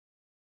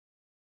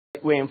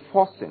we're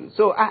enforcing.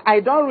 So I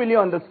don't really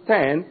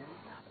understand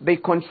the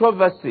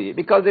controversy,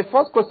 because the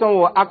first question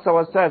we'll ask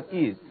ourselves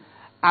is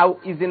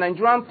the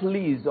Nigerian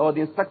police or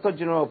the Inspector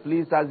General of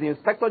Police, has the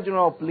Inspector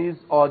General of Police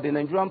or the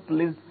Nigerian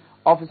police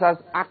officers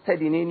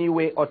acted in any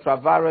way or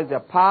traversed their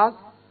powers?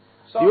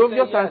 The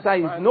obvious answer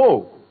is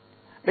no.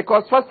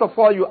 Because first of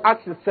all, you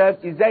ask yourself,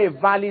 is there a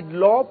valid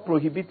law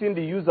prohibiting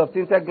the use of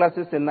tinted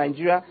glasses in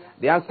Nigeria?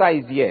 The answer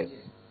is yes.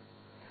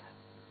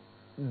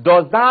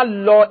 Does that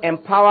law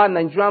empower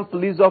Nigerian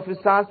police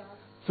officers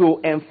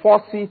to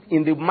enforce it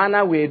in the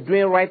manner we're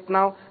doing right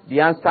now? The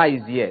answer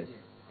is yes.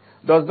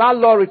 Does that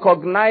law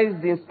recognize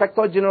the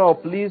Inspector General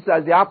of Police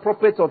as the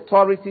appropriate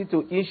authority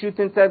to issue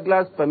tinted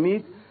glass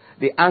permit?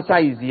 The answer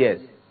is yes.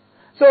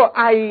 So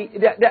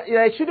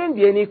there shouldn't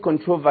be any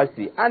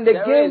controversy. And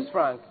again, there is,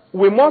 Frank,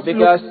 we must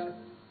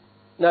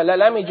now,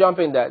 let me jump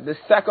in there. The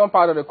second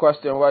part of the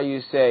question where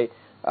you say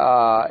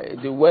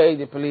the way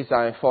the police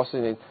are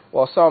enforcing it,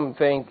 well, some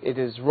think it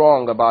is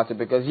wrong about it,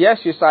 because yes,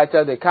 you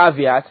cited the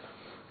caveat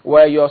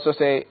where you also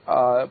say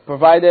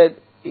provided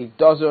it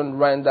doesn't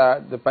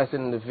render the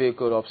person in the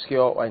vehicle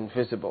obscure or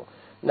invisible.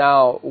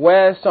 Now,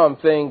 where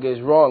something is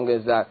wrong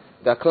is that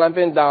they're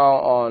clamping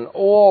down on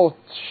all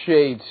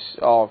shades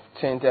of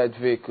tinted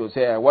vehicles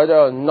here, whether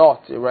or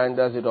not it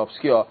renders it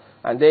obscure,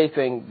 and they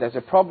think there's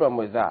a problem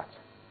with that.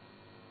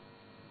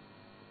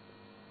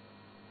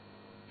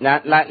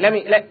 Now, let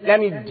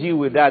me deal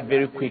with that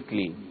very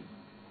quickly.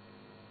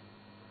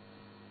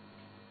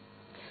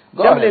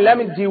 Let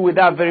me deal with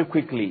that very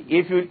quickly.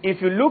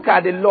 If you look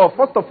at the law,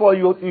 first of all,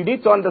 you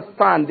need to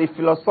understand the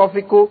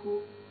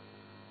philosophical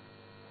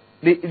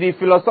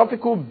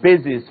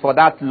basis for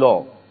that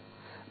law.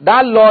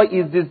 That law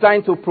is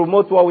designed to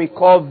promote what we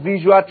call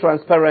visual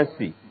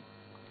transparency.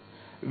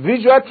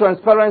 Visual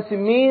transparency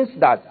means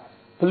that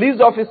police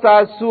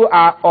officers who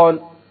are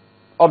on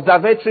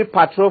observatory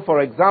patrol,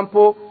 for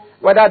example,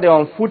 whether they're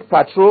on foot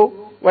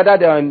patrol, whether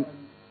they're on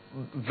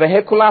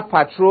vehicular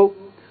patrol,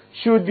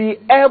 should be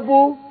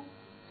able,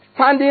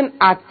 standing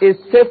at a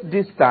safe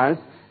distance,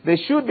 they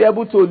should be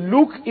able to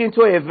look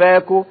into a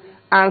vehicle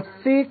and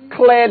see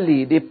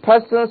clearly the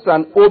persons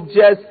and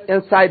objects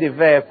inside the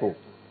vehicle.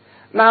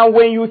 Now,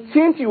 when you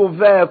tint your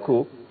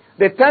vehicle,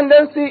 the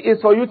tendency is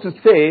for you to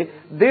say,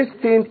 this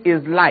tint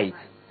is light,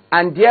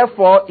 and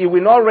therefore it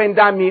will not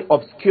render me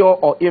obscure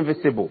or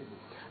invisible.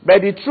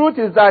 But the truth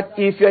is that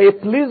if you're a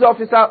police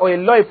officer or a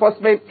law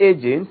enforcement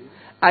agent,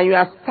 and you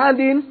are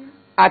standing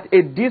at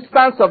a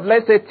distance of,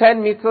 let's say,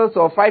 10 meters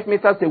or 5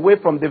 meters away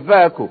from the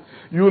vehicle,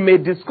 you may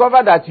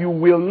discover that you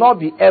will not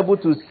be able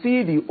to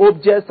see the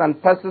objects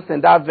and persons in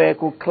that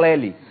vehicle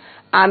clearly.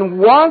 And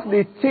once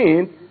the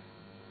tint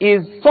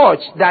is such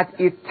that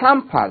it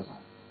tampers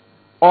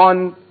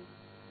on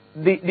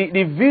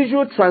the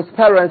visual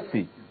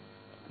transparency,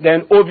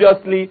 then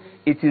obviously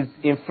it is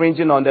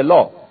infringing on the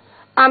law.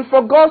 And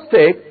for God's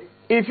sake,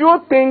 if you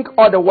think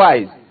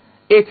otherwise,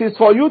 it is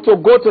for you to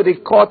go to the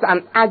court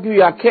and argue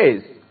your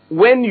case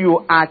when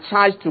you are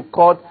charged to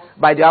court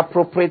by the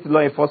appropriate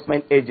law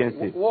enforcement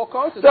agency.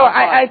 So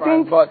I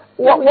think what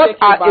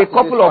a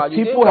couple of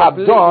people have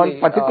done,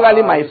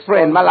 particularly my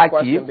friend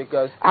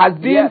Malaki, has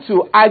been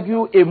to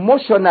argue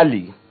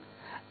emotionally.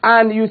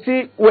 And you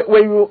see,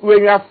 when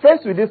you are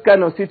faced with this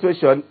kind of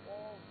situation,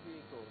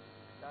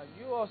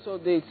 you also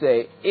did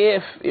say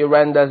if it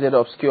renders it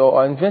obscure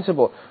or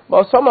invincible.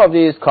 But some of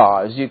these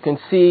cars, you can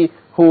see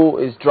who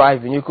is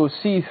driving. You could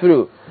see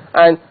through.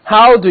 And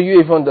how do you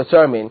even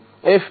determine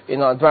if,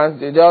 in advance,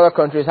 the other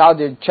countries, how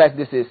they check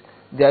this is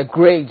their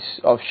grades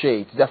of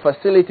shades, their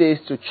facilities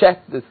to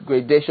check the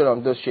gradation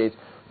of those shades.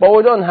 But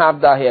we don't have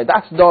that here.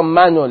 That's done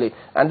manually,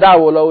 and that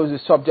will always be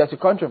subject to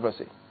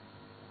controversy.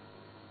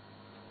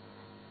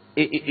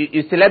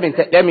 You see, let me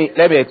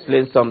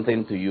explain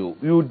something to you.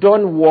 You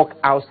don't walk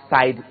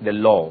outside the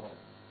law.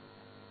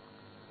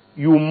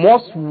 You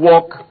must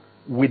walk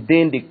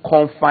within the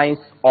confines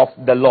of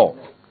the law.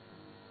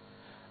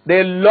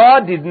 The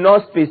law did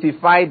not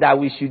specify that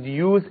we should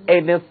use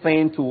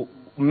anything to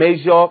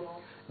measure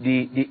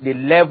the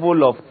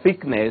level of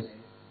thickness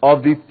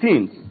of the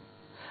tint.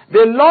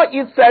 The law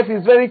itself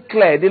is very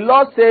clear. The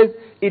law says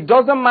it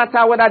doesn't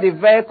matter whether the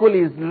vehicle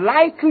is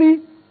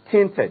lightly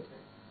tinted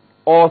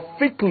or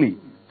thickly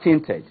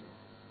tinted.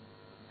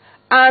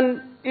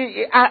 And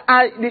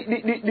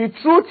the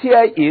truth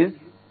here is,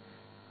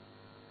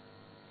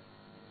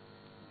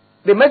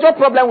 the major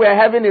problem we are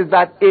having is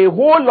that a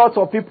whole lot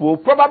of people,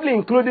 probably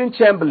including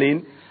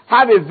Chamberlain,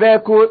 have a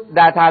vehicle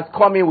that has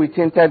come in with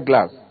tinted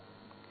glass.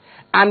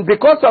 And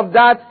because of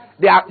that,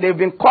 they've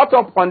been caught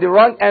up on the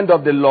wrong end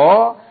of the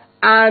law,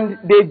 and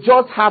they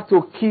just have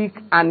to kick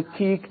and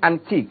kick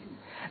and kick.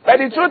 But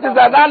the truth is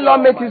that law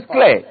makes it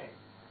clear.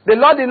 The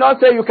law did not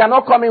say you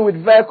cannot come in with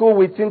vehicle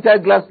with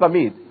tinted glass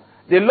permit.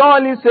 The law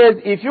only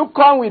says if you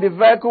come with a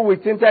vehicle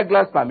with tinted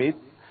glass permit,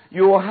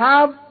 you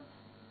have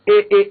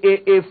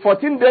a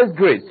 14 days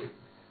grace.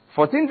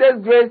 14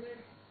 days grace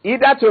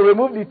either to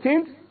remove the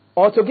tint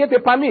or to get a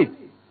permit.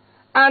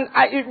 And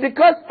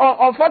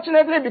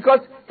unfortunately, because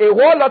a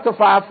whole lot of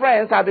our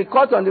friends have been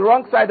caught on the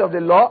wrong side of the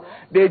law,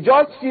 they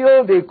just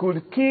feel they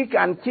could kick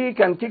and kick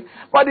and kick.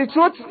 But the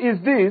truth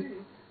is this,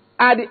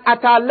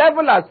 at our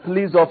level as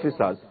police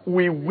officers,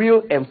 we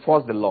will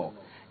enforce the law.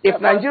 If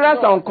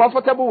Nigerians are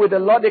uncomfortable with the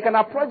law, they can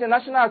approach the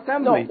National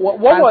Assembly what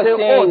we're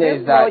saying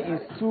this is law that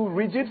is too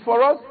rigid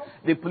for us.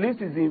 The police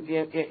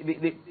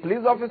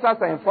officers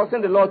are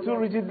enforcing the law too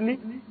rigidly.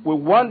 We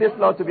want this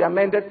law to be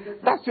amended.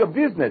 That's your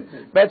business.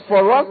 But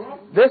for us,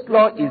 this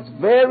law is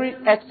very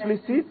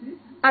explicit.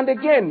 And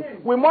again,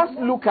 we must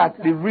look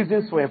at the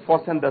reasons for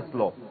enforcing this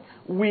law.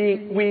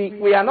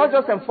 We are not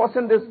just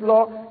enforcing this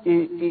law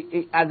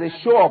as a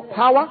show of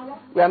power.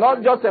 We are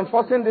not just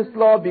enforcing this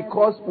law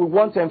because we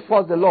want to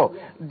enforce the law.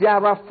 There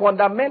are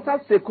fundamental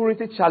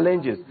security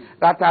challenges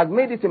that have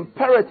made it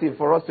imperative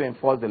for us to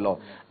enforce the law.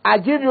 I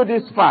give you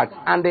these facts,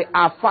 and they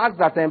are facts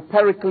that are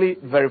empirically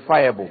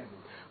verifiable.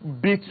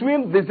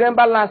 Between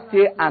December last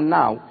year and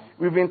now,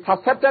 we've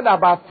intercepted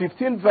about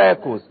 15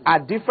 vehicles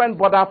at different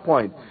border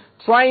points,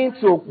 trying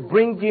to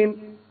bring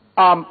in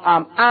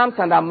arms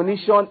and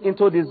ammunition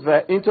into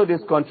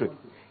this country.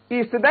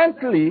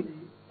 Incidentally,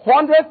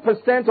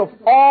 100% of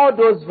all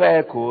those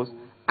vehicles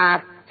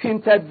are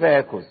tinted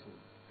vehicles.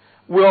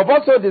 We have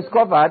also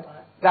discovered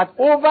that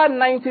over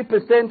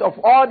 90% of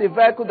all the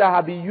vehicles that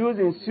have been used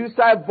in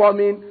suicide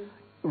bombing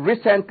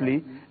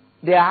recently,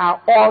 they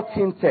are all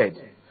tinted.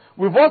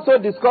 We've also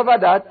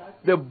discovered that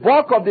the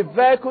bulk of the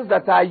vehicles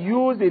that are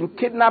used in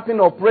kidnapping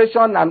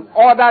operation and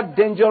other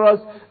dangerous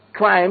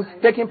crimes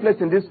taking place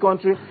in this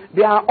country,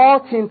 they are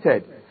all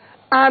tinted.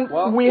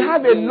 And we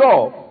have a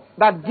law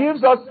that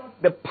gives us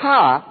the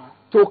power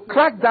to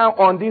crack down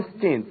on these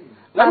things.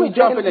 Let me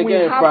jump in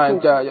again,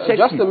 Frank,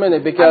 just a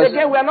minute, because... And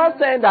again, we're not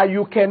saying that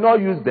you cannot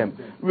use them.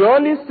 We're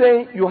only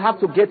saying you have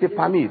to get a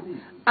permit.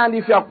 And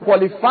if you are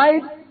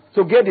qualified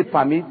to get the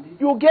permit,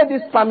 you get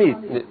this permit.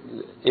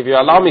 If you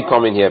allow me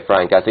come in here,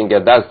 Frank, I think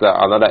that's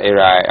another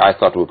area I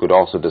thought we could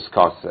also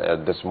discuss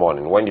this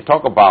morning. When you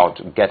talk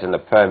about getting a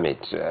permit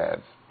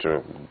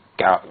to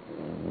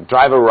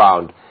drive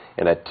around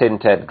in a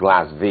tinted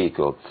glass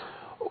vehicle,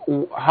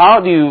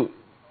 how do you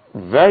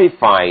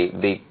verify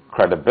the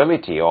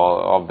credibility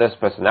of this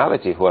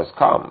personality who has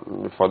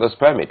come for this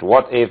permit?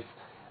 What if,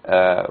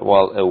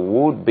 a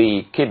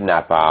would-be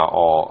kidnapper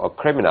or a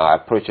criminal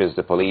approaches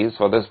the police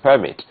for this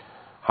permit?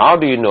 How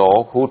do you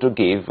know who to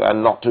give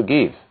and not to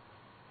give?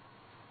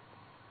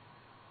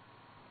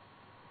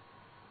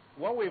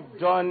 What we've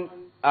done,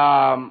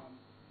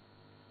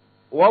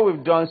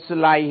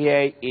 Sulai,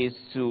 here is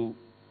to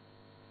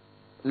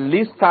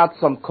list out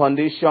some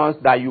conditions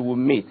that you will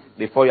meet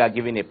before you are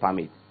given a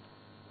permit.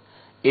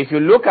 If you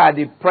look at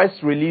the press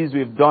release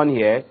we've done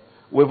here,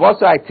 we've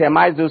also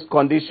itemized those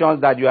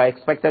conditions that you are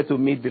expected to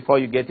meet before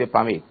you get a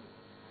permit.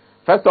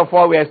 First of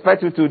all, we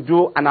expect you to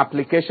do an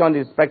application to the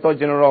Inspector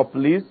General of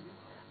Police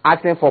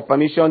asking for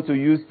permission to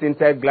use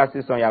tinted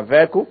glasses on your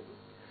vehicle.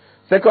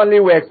 Secondly,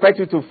 we expect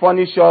you to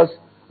furnish us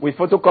with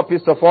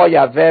photocopies of all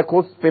your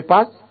vehicle's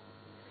papers.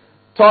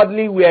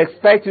 Thirdly, we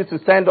expect you to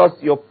send us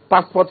your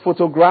passport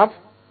photograph.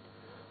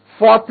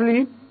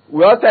 Fourthly,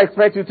 we also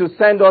expect you to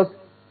send us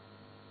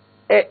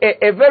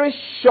a very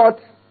short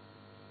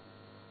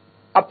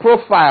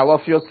profile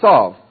of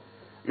yourself.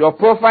 Your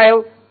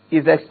profile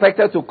is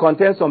expected to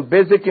contain some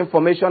basic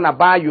information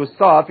about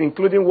yourself,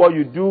 including what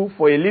you do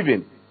for a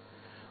living.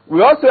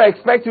 We also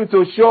expect you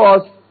to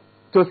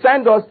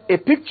send us a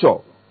picture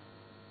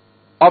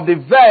of the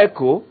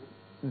vehicle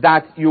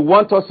that you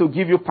want us to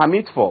give you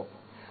permit for.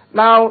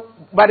 Now,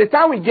 by the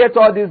time we get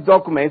all these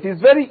documents,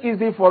 it's very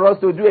easy for us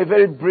to do a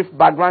very brief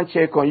background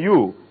check on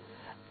you.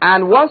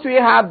 And once we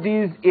have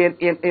these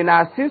in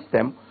our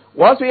system,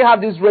 once we have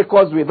these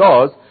records with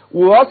us,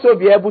 we'll also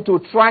be able to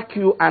track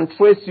you and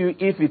trace you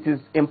if it is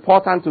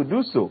important to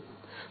do so.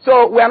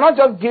 So we are not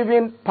just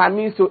giving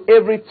permits to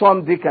every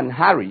Tom, Dick, and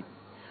Harry.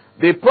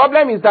 The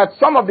problem is that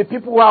some of the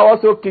people who are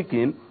also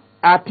kicking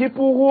are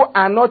people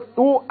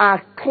who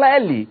are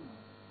clearly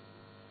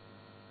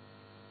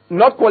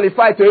not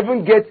qualified to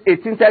even get a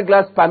tinted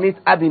glass permit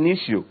ab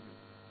initio.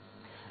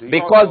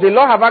 Because the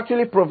law have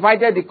actually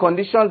provided the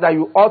conditions that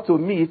you ought to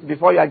meet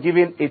before you are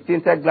given a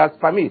tinted glass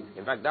permit.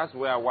 In fact, that's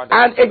where I wanted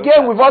and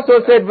again, we've also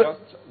said...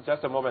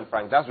 Just a moment,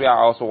 Frank. That's where I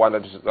also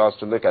wanted us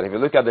to look at. If you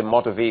look at the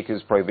Motor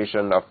Vehicles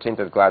Prohibition of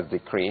Tinted Glass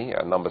Decree,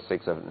 number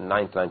 6 of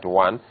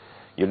 1991,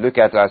 you look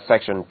at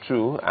section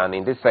 2, and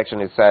in this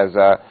section it says,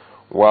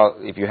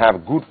 if you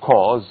have good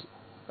cause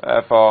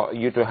for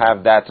you to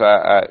have that,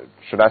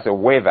 should I say,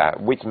 waiver,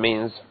 which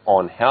means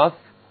on health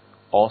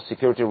or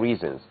security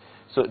reasons.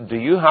 So do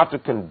you have to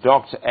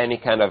conduct any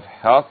kind of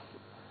health,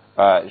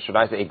 should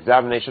I say,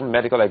 examination,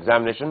 medical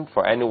examination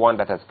for anyone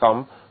that has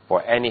come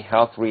for any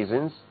health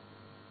reasons?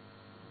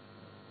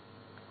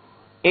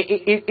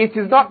 It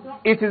is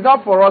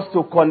not for us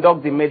to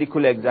conduct the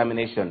medical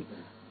examination.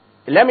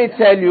 Let me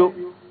tell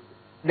you,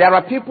 there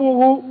are people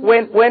who,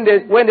 when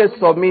they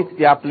submit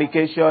the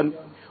application,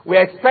 we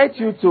expect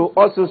you to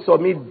also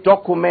submit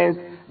documents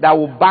that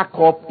will back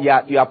up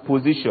your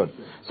position.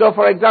 So,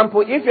 for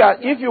example,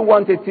 if you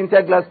want a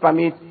tinted glass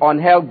permit on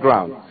health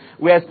ground,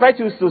 we expect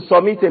you to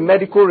submit a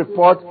medical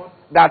report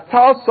that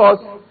tells us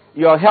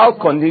your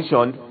health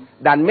condition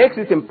that makes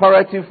it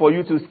imperative for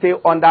you to stay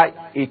under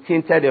a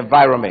tinted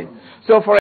environment. So, for